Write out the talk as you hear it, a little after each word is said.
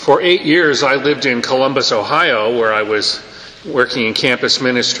For 8 years, I lived in Columbus, Ohio, where I was working in campus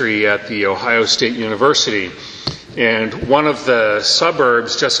ministry at the Ohio State University. And one of the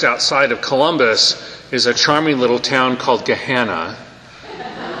suburbs just outside of Columbus is a charming little town called Gahanna.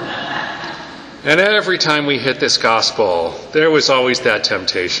 And every time we hit this gospel, there was always that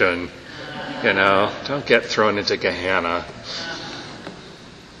temptation, don't get thrown into Gahanna.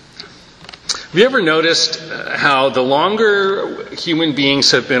 Have you ever noticed how the longer human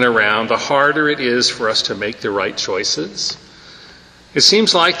beings have been around, the harder it is for us to make the right choices? It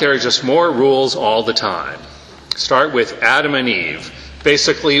seems like there are just more rules all the time. Start with Adam and Eve.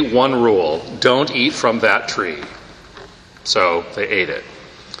 Basically, one rule: don't eat from that tree. So they ate it.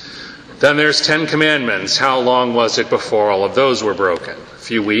 Then there's 10 Commandments. How long was it before all of those were broken? A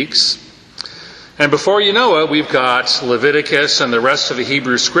few weeks. And before you know it, we've got Leviticus and the rest of the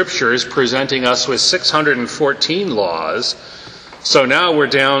Hebrew Scriptures presenting us with 614 laws. So now we're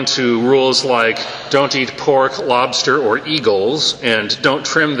down to rules like don't eat pork, lobster, or eagles, and don't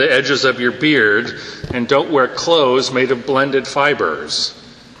trim the edges of your beard, and don't wear clothes made of blended fibers.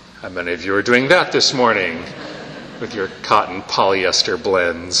 How many of you are doing that this morning with your cotton polyester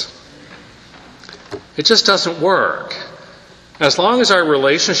blends? It just doesn't work. As long as our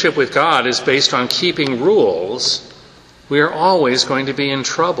relationship with God is based on keeping rules, we are always going to be in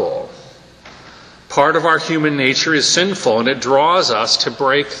trouble. Part of our human nature is sinful, and it draws us to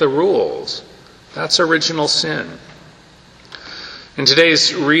break the rules. That's original sin. In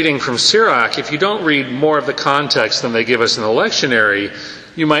today's reading from Sirach, if you don't read more of the context than they give us in the lectionary,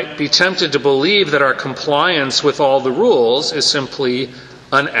 you might be tempted to believe that our compliance with all the rules is simply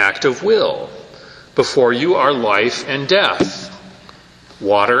an act of will. Before you are life and death,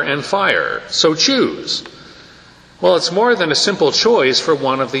 water and fire, so choose. Well, it's more than a simple choice for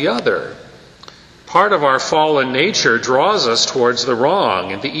one of the other. Part of our fallen nature draws us towards the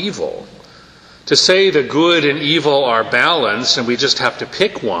wrong and the evil. To say the good and evil are balanced and we just have to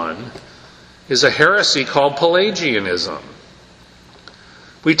pick one is a heresy called Pelagianism.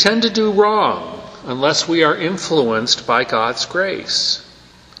 We tend to do wrong unless we are influenced by God's grace.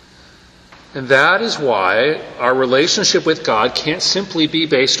 And that is why our relationship with God can't simply be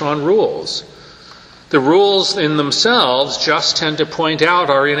based on rules. The rules in themselves just tend to point out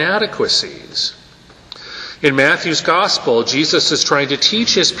our inadequacies. In Matthew's Gospel, Jesus is trying to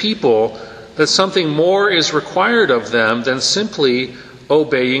teach his people that something more is required of them than simply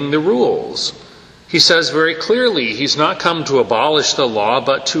obeying the rules. He says very clearly he's not come to abolish the law,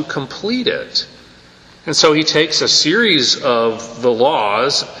 but to complete it. And so he takes a series of the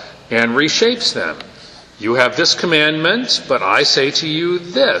laws and reshapes them. You have this commandment, but I say to you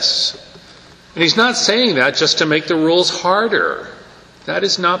this. And he's not saying that just to make the rules harder. That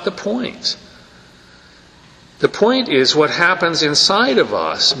is not the point. The point is what happens inside of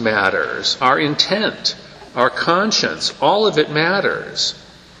us matters. Our intent, our conscience, all of it matters.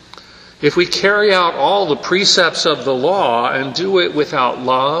 If we carry out all the precepts of the law and do it without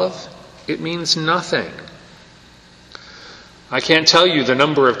love, it means nothing. I can't tell you the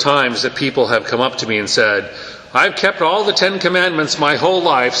number of times that people have come up to me and said, I've kept all the 10 Commandments my whole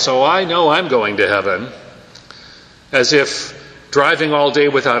life, so I know I'm going to heaven. As if driving all day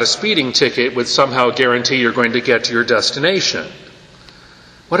without a speeding ticket would somehow guarantee you're going to get to your destination.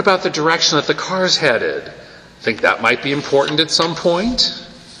 What about the direction that the car's headed? Think that might be important at some point?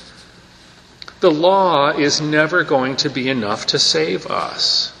 The law is never going to be enough to save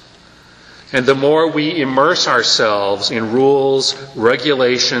us. And the more we immerse ourselves in rules,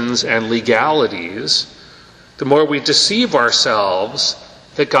 regulations, and legalities, the more we deceive ourselves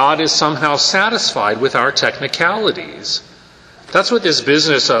that God is somehow satisfied with our technicalities. That's what this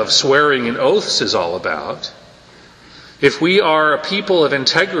business of swearing in oaths is all about. If we are a people of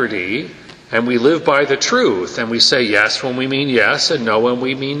integrity and we live by the truth and we say yes when we mean yes and no when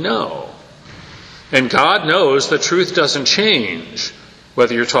we mean no, and God knows the truth doesn't change,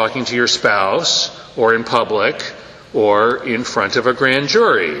 whether you're talking to your spouse or in public or in front of a grand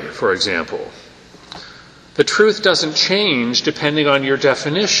jury, for example. The truth doesn't change depending on your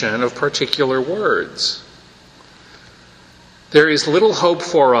definition of particular words. There is little hope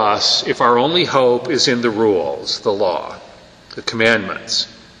for us if our only hope is in the rules, the law, the commandments.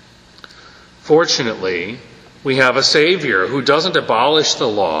 Fortunately, we have a Savior who doesn't abolish the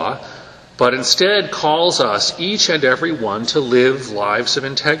law, but instead calls us, each and every one, to live lives of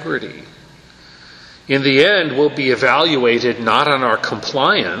integrity. In the end, we'll be evaluated not on our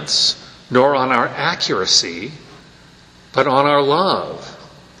compliance, nor on our accuracy, but on our love.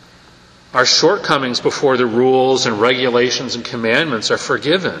 Our shortcomings before the rules and regulations and commandments are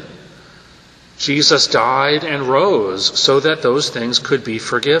forgiven. Jesus died and rose so that those things could be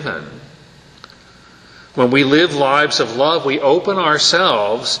forgiven. When we live lives of love, we open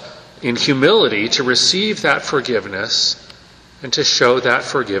ourselves in humility to receive that forgiveness and to show that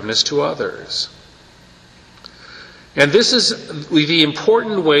forgiveness to others. And this is the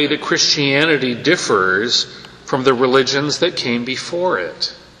important way that Christianity differs from the religions that came before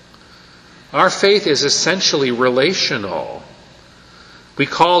it. Our faith is essentially relational. We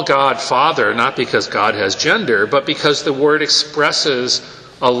call God Father not because God has gender, but because the word expresses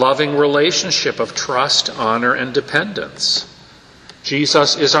a loving relationship of trust, honor, and dependence.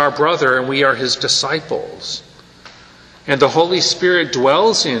 Jesus is our brother and we are his disciples. And the Holy Spirit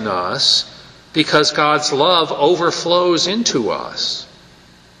dwells in us because God's love overflows into us.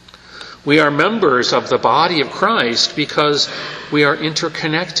 We are members of the body of Christ because we are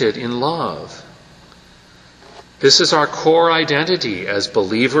interconnected in love. This is our core identity as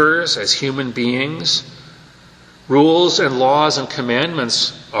believers, as human beings. Rules and laws and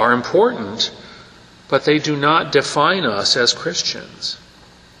commandments are important, but they do not define us as Christians.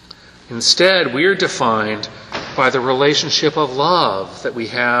 Instead, we are defined by the relationship of love that we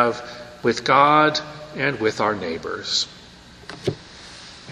have with God and with our neighbors.